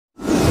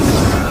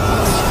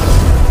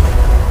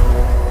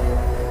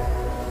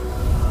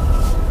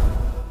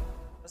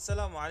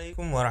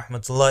አለይኩም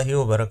ወራህመቱላሂ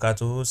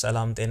ወበረካቱሁ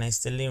ሰላም ጤና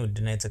ይስጥልኝ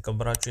ውድና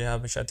የተከበራችሁ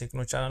የሀበሻ ቴክኖ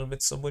ቻናል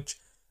ቤተሰቦች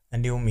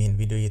እንዲሁም ይህን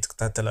ቪዲዮ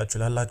እየተከታተላችሁ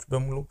ላላችሁ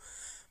በሙሉ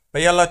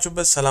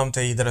በያላችሁበት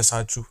ሰላምታ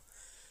ይድረሳችሁ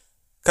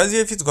ከዚህ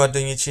በፊት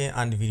ጓደኞቼ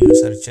አንድ ቪዲዮ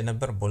ሰርቼ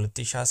ነበር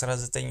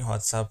በ2019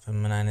 ዋትስአፕ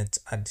ምን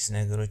አይነት አዲስ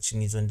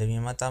ነገሮችን ይዞ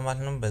እንደሚመጣ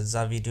ማለት ነው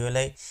በዛ ቪዲዮ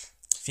ላይ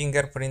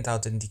fingerprint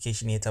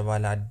authentication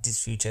የተባለ አዲስ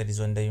ፊቸር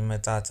ይዞ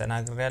እንደሚመጣ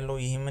ተናግሬያለሁ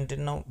ይሄ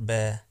ምንድነው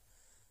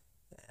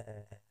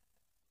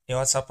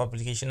የዋትስአፕ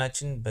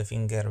አፕሊኬሽናችን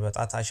በፊንገር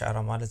በጣት አሻራ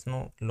ማለት ነው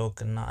ሎክ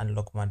እና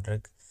አንሎክ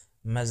ማድረግ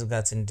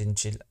መዝጋት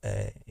እንድንችል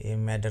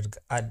የሚያደርግ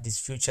አዲስ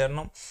ፊቸር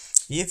ነው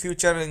ይህ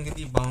ፊቸር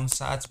እንግዲህ በአሁን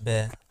ሰዓት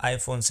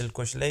በአይፎን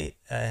ስልኮች ላይ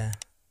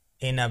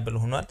ኢናብል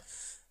ሆኗል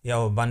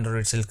ያው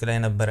በአንድሮይድ ስልክ ላይ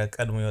ነበር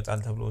ቀድሞ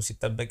ይወጣል ተብሎ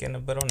ሲጠበቅ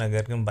የነበረው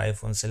ነገር ግን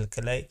በአይፎን ስልክ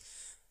ላይ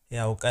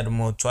ያው ቀድሞ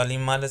ወጥቷል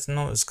ማለት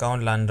ነው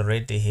እስካሁን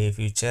ለአንድሮይድ ይሄ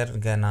ፊቸር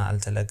ገና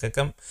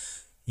አልተለቀቀም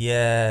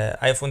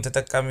የአይፎን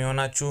ተጠቃሚ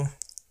ሆናችሁ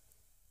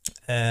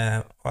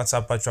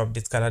ዋትስአፓችሁ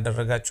አፕዴት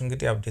ካላደረጋችሁ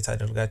እንግዲህ አፕዴት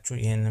አድርጋችሁ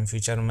ይሄንን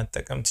ፊቸር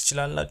መጠቀም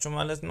ትችላላችሁ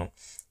ማለት ነው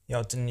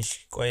ያው ትንሽ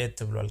ቆየት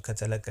ብሏል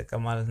ከተለቀቀ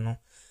ማለት ነው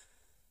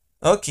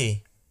ኦኬ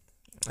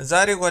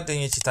ዛሬ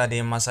ጓደኞቼ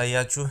ታዲያ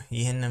የማሳያችሁ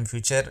ይሄንን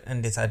ፊቸር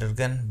እንዴት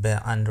አድርገን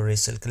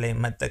በአንድሮይድ ስልክ ላይ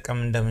መጠቀም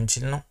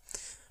እንደምንችል ነው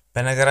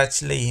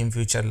በነገራችን ላይ ይሄን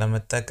ፊቸር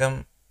ለመጠቀም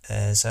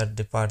ሰርድ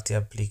ፓርቲ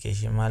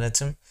አፕሊኬሽን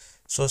ማለትም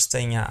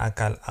ሶስተኛ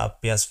አካል አፕ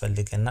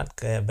ያስፈልገናል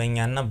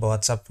በእኛና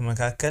በዋትስአፕ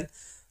መካከል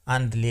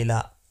አንድ ሌላ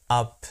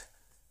አፕ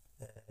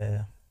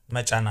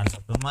መጫን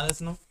አለብን ማለት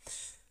ነው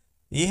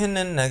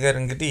ይሄንን ነገር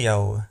እንግዲህ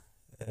ያው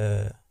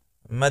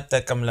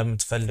መጠቀም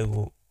ለምትፈልጉ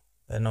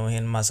ነው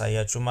ይሄን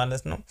ማሳያችሁ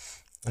ማለት ነው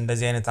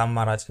እንደዚህ አይነት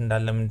አማራጭ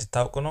እንዳለም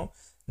እንድታውቁ ነው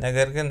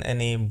ነገር ግን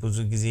እኔ ብዙ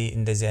ጊዜ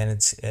እንደዚህ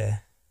አይነት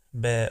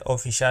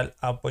በኦፊሻል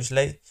አፖች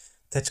ላይ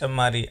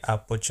ተጨማሪ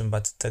አፖችን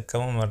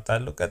ባትጠቀሙ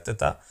መርጣለሁ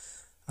ቀጥታ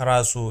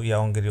ራሱ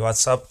ያው እንግዲህ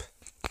ዋትስአፕ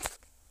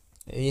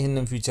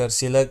ይሄንን ፊቸር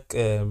ሲለቅ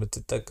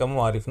ብትጠቀሙ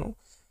አሪፍ ነው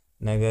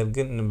ነገር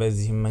ግን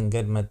በዚህ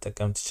መንገድ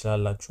መጠቀም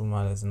ትችላላችሁ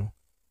ማለት ነው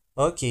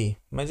ኦኬ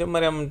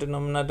መጀመሪያ ምንድነው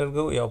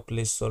የምናደርገው ያው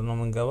ፕሌይ ስቶር ነው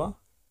መንገባ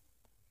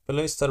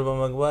ፕሌይ ስቶር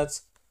በመግባት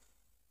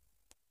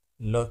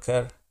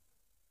ሎከር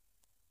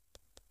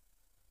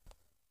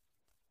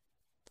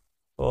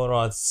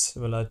ፎርዋርድስ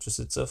ብላችሁ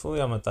ጽፉ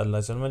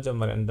ያመጣላችሁ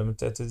መጀመሪያ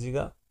እንደምታዩት እዚህ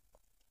ጋር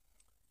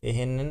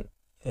ይሄንን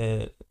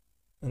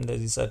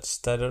እንደዚህ ሰርች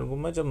ታደርጉ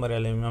መጀመሪያ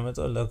ላይ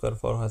የሚያመጣው ሎከር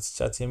ፎርዋርድስ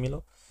ቻት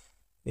የሚለው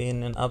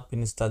ይሄንን አፕ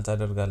ኢንስታል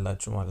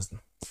ታደርጋላችሁ ማለት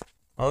ነው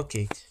ኦኬ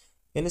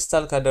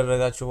ኢንስታል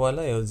ካደረጋችሁ በኋላ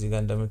ያው እዚህ ጋር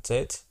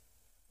እንደምታዩት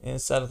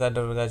ኢንስታል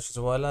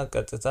ካደረጋችሁ በኋላ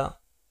ቀጥታ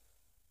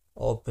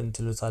ኦፕን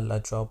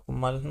ትሉታላችሁ አፑ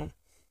ማለት ነው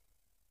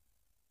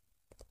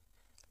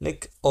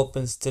ልክ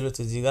ኦፕን ስትሉት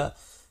እዚህ ጋር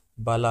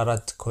ባለ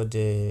 4 ኮድ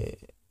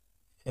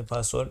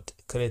ፓስወርድ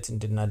ክሬት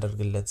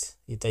እንድናደርግለት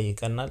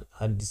ይጠይቀናል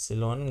አዲስ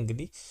ስለሆነ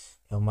እንግዲህ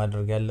ያው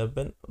ማድረግ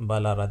ያለብን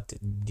ባለ 4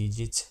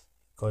 ዲጂት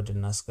ኮድ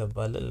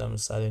እናስገባለን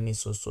ለምሳሌ እኔ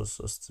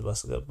 333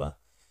 ባስገባ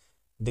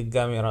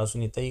ድጋሚ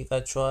ራሱን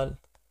ይጠይቃችኋል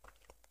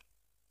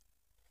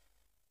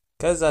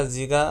ከዛ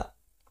እዚህ ጋር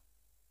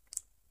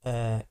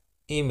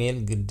ኢሜል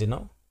ግድ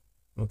ነው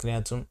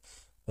ምክንያቱም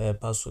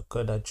ፓስወርድ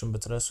ኮዳችሁን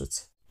ብትረሱት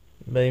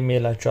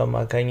በኢሜላችሁ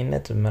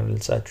አማካኝነት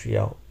መልሳችሁ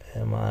ያው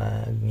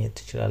ማግኘት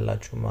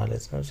ትችላላችሁ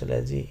ማለት ነው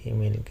ስለዚህ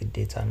ኢሜል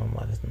ግዴታ ነው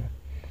ማለት ነው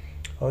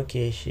ኦኬ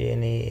እሺ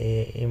እኔ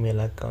ኢሜል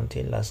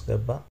አካውንቴን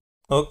ላስገባ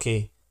ኦኬ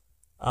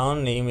አሁን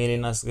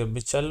ኢሜልን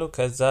አስገብቻለሁ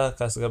ከዛ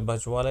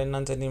ካስገባችሁ በኋላ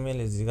እናንተን ኢሜል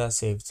እዚህ ጋር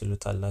ሴቭ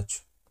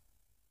ትሉታላችሁ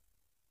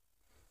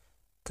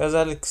ከዛ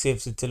ልክ ሴቭ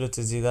ስትሉት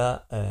እዚህ ጋር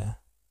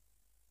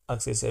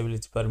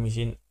አክሰሲቢሊቲ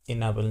ፐርሚሽን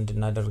ኢናብል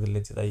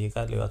እንድናደርግለት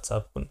ይጠይቃል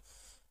የዋትስአፕን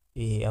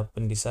ይሄ አፕ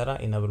እንዲሰራ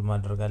ኢናብል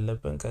ማድረግ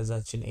አለብን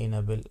ከዛችን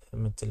ኢናብል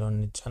የምትለውን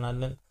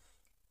እንጫናለን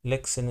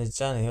ልክ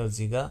ስንጫን ይሄው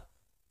እዚህ ጋር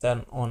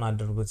turn on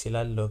አድርጉት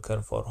ይላል ሎከር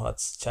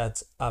ፎርዋርድስ ቻት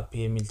አፕ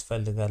የሚል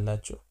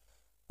ትፈልጋላችሁ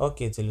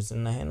ኦኬ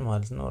ትሉትና ይሄን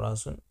ማለት ነው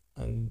ራሱን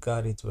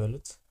ጋሪት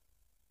በሉት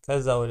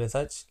ከዛ ወደ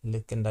ታች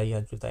ልክ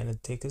እንዳያችሁት አይነት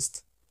ቴክስት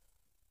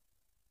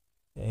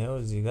ይሄው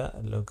እዚህ ጋር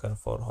ሎከር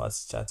ፎርዋርድስ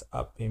ቻት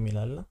አፕ የሚል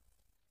አለ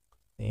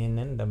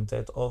ይሄንን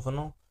እንደምታዩት ኦፍ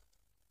ነው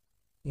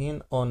ይሄን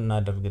ኦን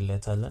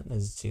እናደርግለታለን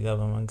እዚህ ጋር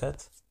በመንካት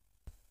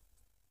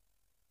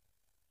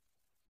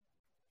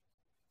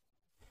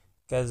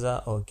ከዛ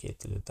ኦኬ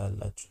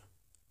ትሉታላችሁ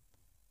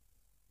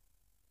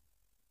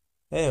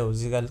ይሄው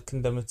እዚህ ጋር ልክ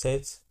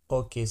እንደምታዩት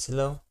ኦኬ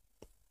ስለው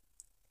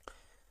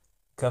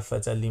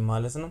ከፈተልኝ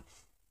ማለት ነው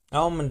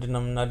አሁን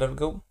ምንድነው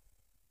የምናደርገው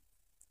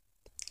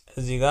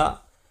እዚህ ጋር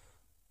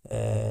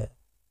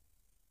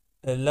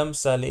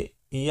ለምሳሌ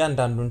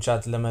እያንዳንዱን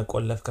ቻት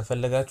ለመቆለፍ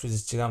ከፈለጋችሁ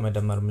እዚህ ጋር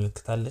መደመር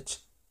ምልክት አለች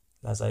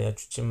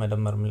ላሳያችሁ እቺ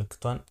መደመር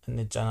ምልክቷን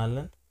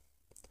እንጫናለን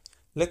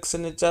ልክ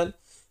ስንጫል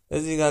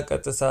እዚህ ጋር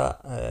ቀጥታ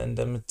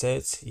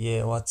እንደምታዩት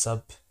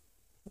የዋትስአፕ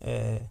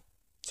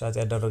ቻት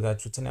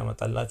ያደረጋችሁትን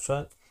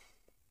ያመጣላችኋል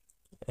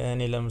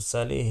እኔ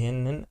ለምሳሌ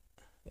ይሄንን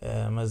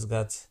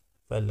መዝጋት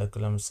ፈለኩ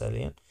ለምሳሌ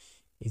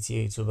ኢትዮ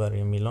ዩቲዩበር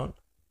የሚለውን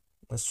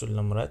እሱን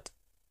ለምረጥ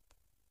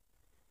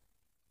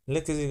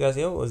ልክ እዚህ ጋር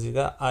ሲው እዚህ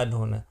ጋር አድ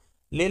ሆነ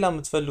ሌላ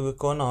የምትፈልጉ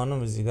ከሆነ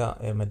አሁንም እዚህ ጋር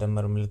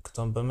መደመር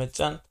ምልክቷን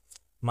በመጫን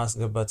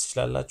ማስገባት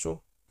ትችላላችሁ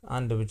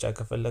አንድ ብቻ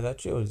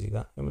ከፈለጋችሁ ይኸው እዚህ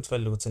ጋር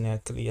የምትፈልጉትን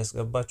ያክል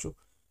እያስገባችሁ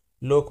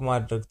ሎክ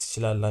ማድረግ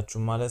ትችላላችሁ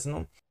ማለት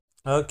ነው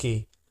ኦኬ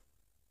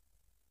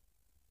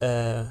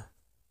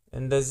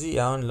እንደዚህ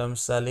አሁን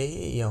ለምሳሌ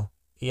ያው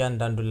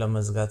እያንዳንዱን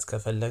ለመዝጋት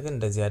ከፈለግን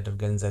እንደዚህ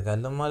አድርገን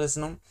እንዘጋለን ማለት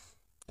ነው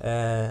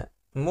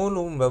ሙሉ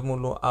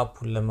በሙሉ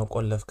አፑን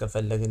ለመቆለፍ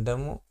ከፈለግን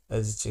ደግሞ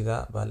እዚች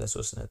ጋር ባለ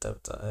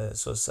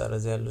 3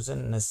 ሰረዝ ያሉትን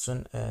እነሱን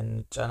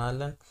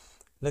እንጫናለን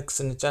ልክ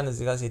ስንጫን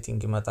እዚህ ጋር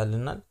ሴቲንግ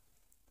ይመጣልናል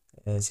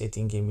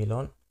ሴቲንግ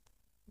የሚለውን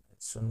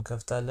እሱን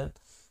ከፍታለን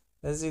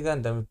እዚህ ጋር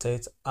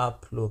እንደምታዩት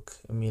አፕ ሎክ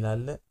የሚል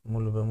አለ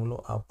ሙሉ በሙሉ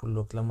አፕ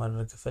ሎክ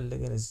ለማድረግ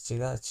ከፈለግን እዚች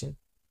ጋር እቺን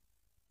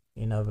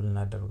ኢናብል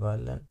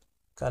እናደርጋለን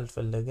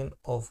ካልፈለግን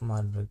ኦፍ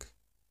ማድረግ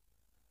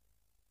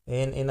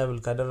ይሄን ኢናብል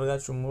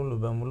ካደረጋችሁ ሙሉ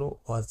በሙሉ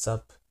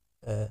ዋትስአፕ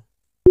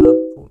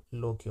አፑ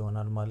ሎክ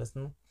ይሆናል ማለት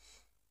ነው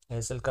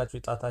ስልካችሁ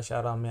ጣት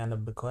አሻራ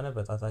የሚያነብ ከሆነ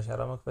በጣት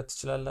አሻራ መክፈት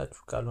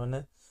ትችላላችሁ ካልሆነ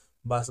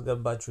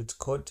ባስገባችሁት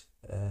ኮድ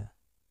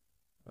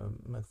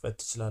መክፈት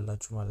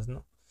ትችላላችሁ ማለት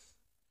ነው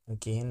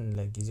ኦኬ ይሄን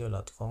ለጊዜው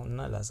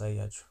ላጥፋውና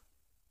ላሳያችሁ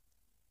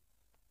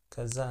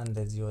ከዛ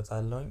እንደዚህ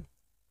ይወጣልኝ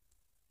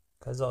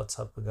ከዛ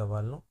ዋትስአፕ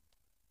ገባለሁ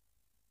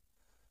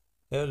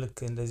ይኸው ልክ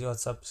እንደዚህ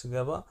ዋትስአፕ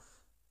ሲገባ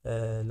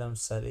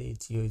ለምሳሌ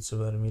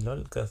ዩቲዩበር የሚለውን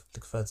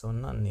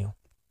ልክፈተውና እንየው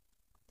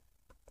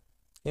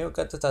ይኸው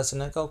ቀጥታ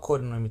ስነካው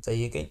ኮድ ነው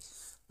የሚጠይቀኝ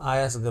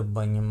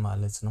አያስገባኝም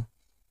ማለት ነው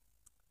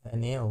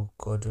እኔው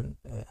ኮዱን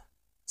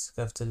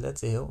ስከፍትለት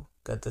ይኸው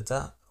ቀጥታ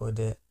ወደ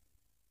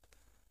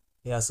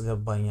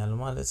ያስገባኛል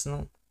ማለት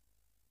ነው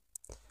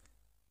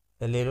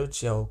ሌሎች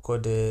ያው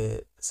ኮድ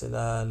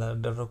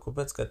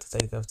ስላላደረኩበት ቀጥታ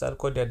ይከፍታል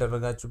ኮድ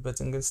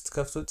ያደረጋችሁበትን ግን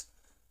ስትከፍቱት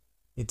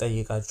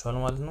ይጠይቃችኋል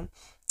ማለት ነው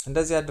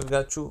እንደዚህ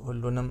አድርጋችሁ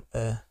ሁሉንም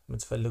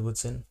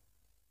የምትፈልጉትን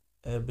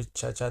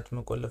ብቻ ቻት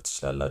መቆለፍ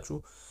ትችላላችሁ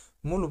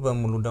ሙሉ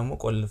በሙሉ ደግሞ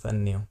ቆልፈን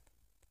ነው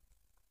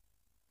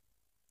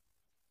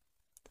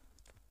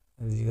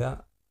እዚህ ጋር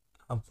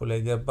አፑ ላይ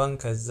ገባን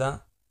ከዛ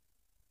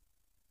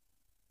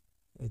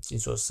እቺ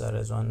 3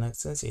 ሰረዟን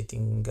ነክሰን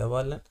ሴቲንግ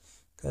እንገባለን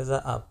ከዛ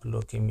አፕ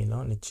ሎክ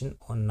የሚለውን እቺን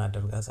ኦን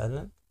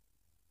እናደርጋታለን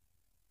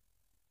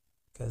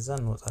ከዛ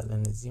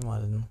እንወጣለን እዚህ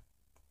ማለት ነው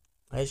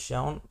እሺ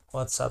አሁን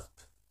ዋትስአፕ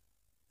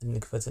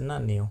እንክፈትና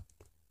እንየው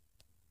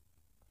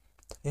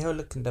ይሄው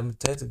ልክ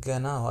እንደምታዩት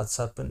ገና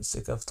ዋትስአፕን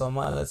ሲከፍተው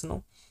ማለት ነው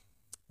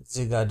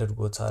እዚህ ጋር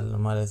አድርጎታል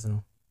ማለት ነው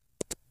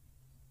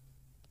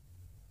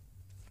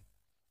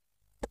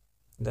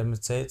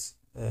እንደምታዩት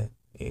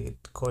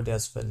ኮድ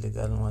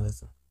ያስፈልጋል ማለት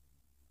ነው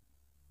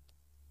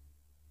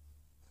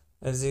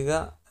እዚህ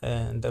ጋር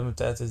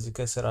እንደምታዩት እዚህ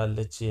ከስር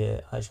አለች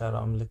የአሻራ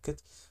ምልክት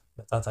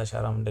በጣት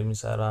አሻራም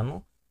እንደሚሰራ ነው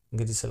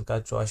እንግዲህ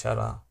ስልካችሁ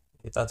አሻራ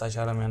የጣት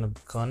አሻራ የሚያነብ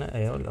ከሆነ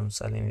ይሄው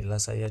ለምሳሌ እኔ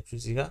ላሳያችሁ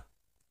እዚህ ጋር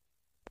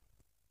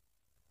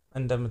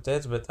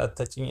እንደምታዩት በጣት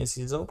ተጭኜ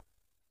ሲይዘው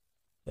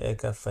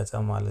ከፈተ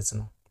ማለት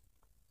ነው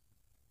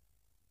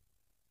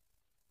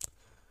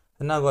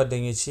እና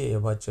ጓደኞቼ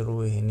የባጭሩ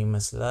ይሄን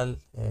ይመስላል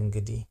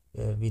እንግዲህ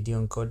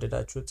ቪዲዮን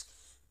ከወደዳችሁት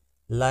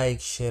ላይክ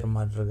ሼር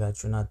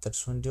ማድረጋችሁን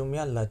አትርሱ እንዲሁም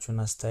ያላችሁን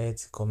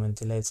አስተያየት ኮሜንት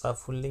ላይ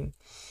ጻፉልኝ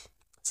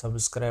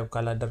ሰብስክራይብ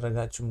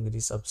ካላደረጋችሁ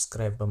እንግዲህ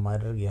ሰብስክራይብ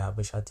በማድረግ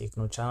የሀበሻ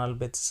ቴክኖ ቻናል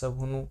ቤተሰብ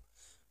ሁኑ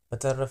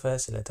በተረፈ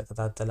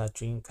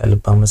ስለተከታተላችሁኝ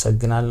ከልብ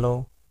አመሰግናለሁ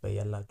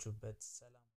በያላችሁበት ሰላም